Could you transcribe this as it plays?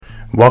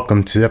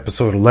Welcome to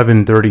episode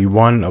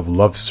 1131 of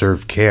Love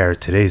Serve Care.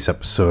 Today's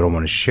episode, I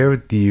want to share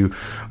with you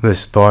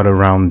this thought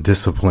around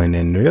discipline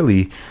and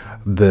really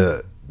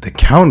the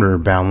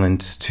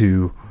counterbalance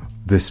to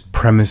this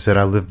premise that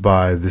I live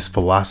by, this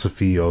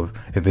philosophy of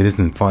if it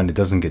isn't fun, it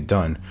doesn't get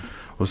done.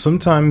 Well,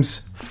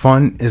 sometimes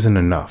fun isn't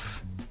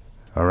enough.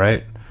 All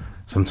right?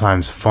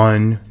 Sometimes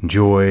fun,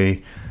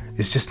 joy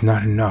is just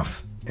not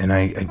enough. And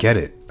I get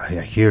it.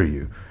 I hear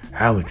you.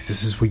 Alex,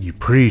 this is what you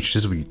preach.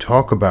 This is what you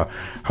talk about.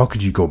 How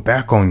could you go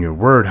back on your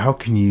word? How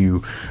can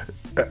you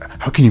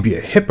be a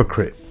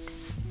hypocrite?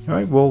 All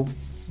right, well,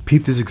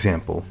 peep this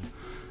example.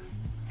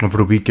 Over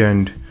the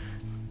weekend,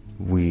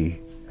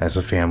 we, as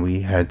a family,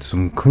 had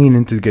some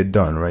cleaning to get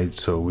done, right?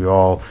 So we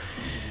all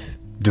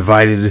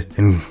divided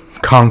and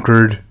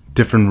conquered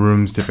different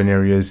rooms, different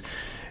areas,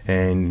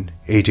 and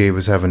AJ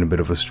was having a bit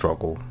of a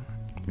struggle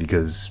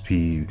because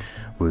he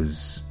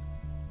was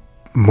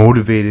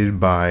motivated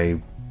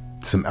by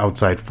some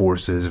outside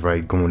forces,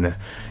 right? Go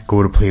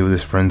to play with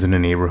his friends in the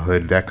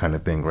neighborhood, that kind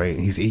of thing, right?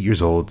 He's 8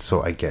 years old,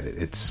 so I get it.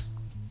 It's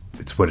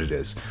what it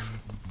is.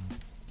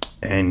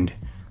 And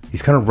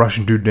he's kind of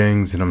rushing through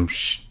things, and I'm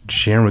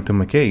sharing with him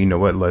like, hey, you know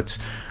what? Let's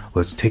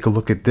take a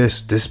look at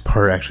this. This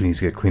part actually needs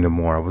to get cleaned up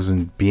more. I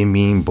wasn't being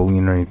mean,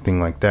 bullying, or anything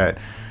like that.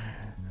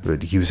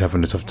 But he was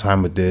having a tough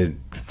time with it,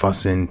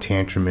 fussing,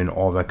 tantruming,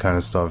 all that kind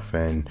of stuff,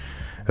 and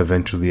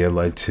eventually it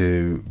led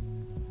to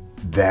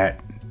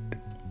that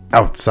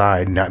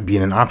outside not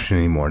being an option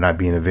anymore, not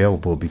being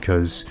available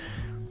because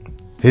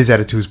his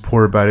attitude was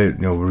poor about it.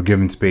 You know, we're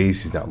giving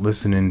space, he's not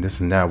listening, this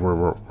and that.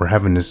 We're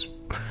having this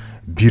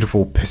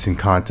beautiful pissing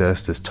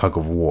contest, this tug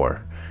of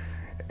war.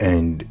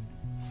 And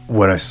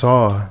what I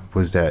saw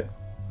was that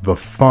the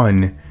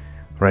fun,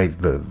 right,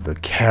 the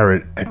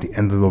carrot at the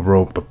end of the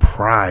rope, the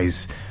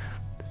prize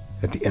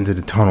at the end of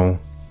the tunnel,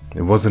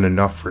 it wasn't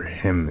enough for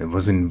him. It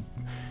wasn't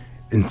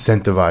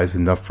incentivized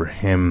enough for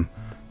him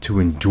to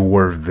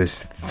endure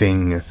this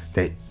thing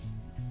that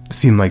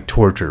seemed like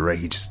torture, right?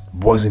 He just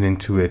wasn't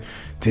into it,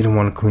 didn't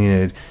want to clean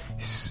it,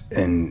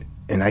 and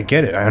I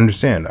get it, I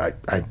understand.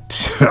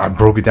 I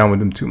broke it down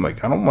with him too. I'm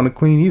like, I don't want to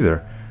clean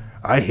either.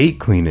 I hate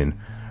cleaning.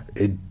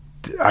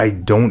 I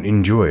don't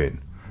enjoy it.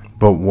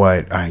 But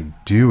what I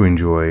do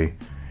enjoy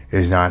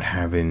is not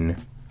having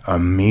a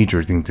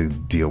major thing to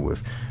deal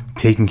with.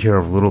 Taking care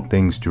of little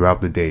things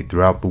throughout the day,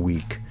 throughout the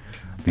week.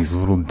 These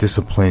little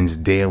disciplines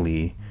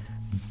daily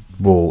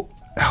will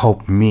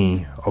help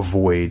me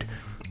avoid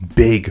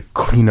big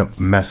cleanup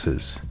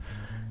messes.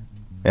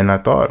 And I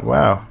thought,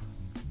 wow,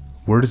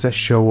 where does that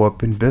show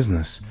up in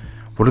business?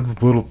 What are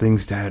the little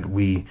things that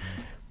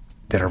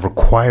are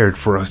required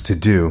for us to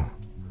do?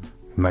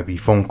 It might be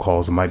phone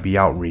calls, it might be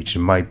outreach, it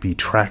might be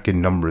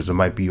tracking numbers, it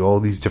might be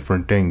all these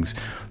different things.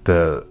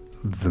 The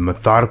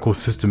methodical,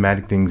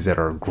 systematic things that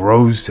are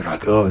gross, that are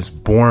like, oh, it's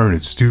boring,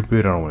 it's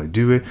stupid, I don't want to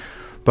do it.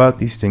 But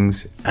these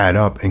things add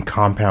up and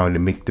compound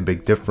and make the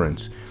big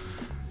difference.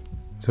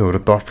 So the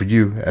thought for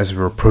you as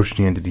we're approaching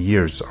the end of the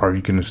year is, are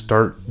you going to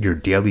start your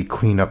daily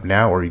cleanup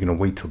now, or are you going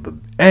to wait till the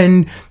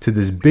end to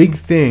this big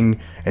thing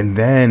and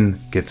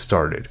then get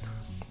started?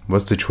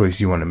 What's the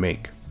choice you want to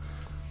make?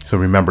 So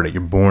remember that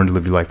you're born to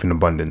live your life in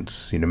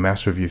abundance. You're the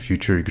master of your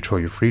future, you control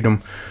your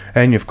freedom,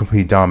 and you have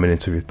complete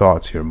dominance of your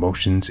thoughts, your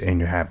emotions, and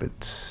your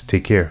habits.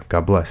 Take care.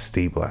 God bless.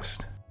 Stay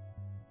blessed.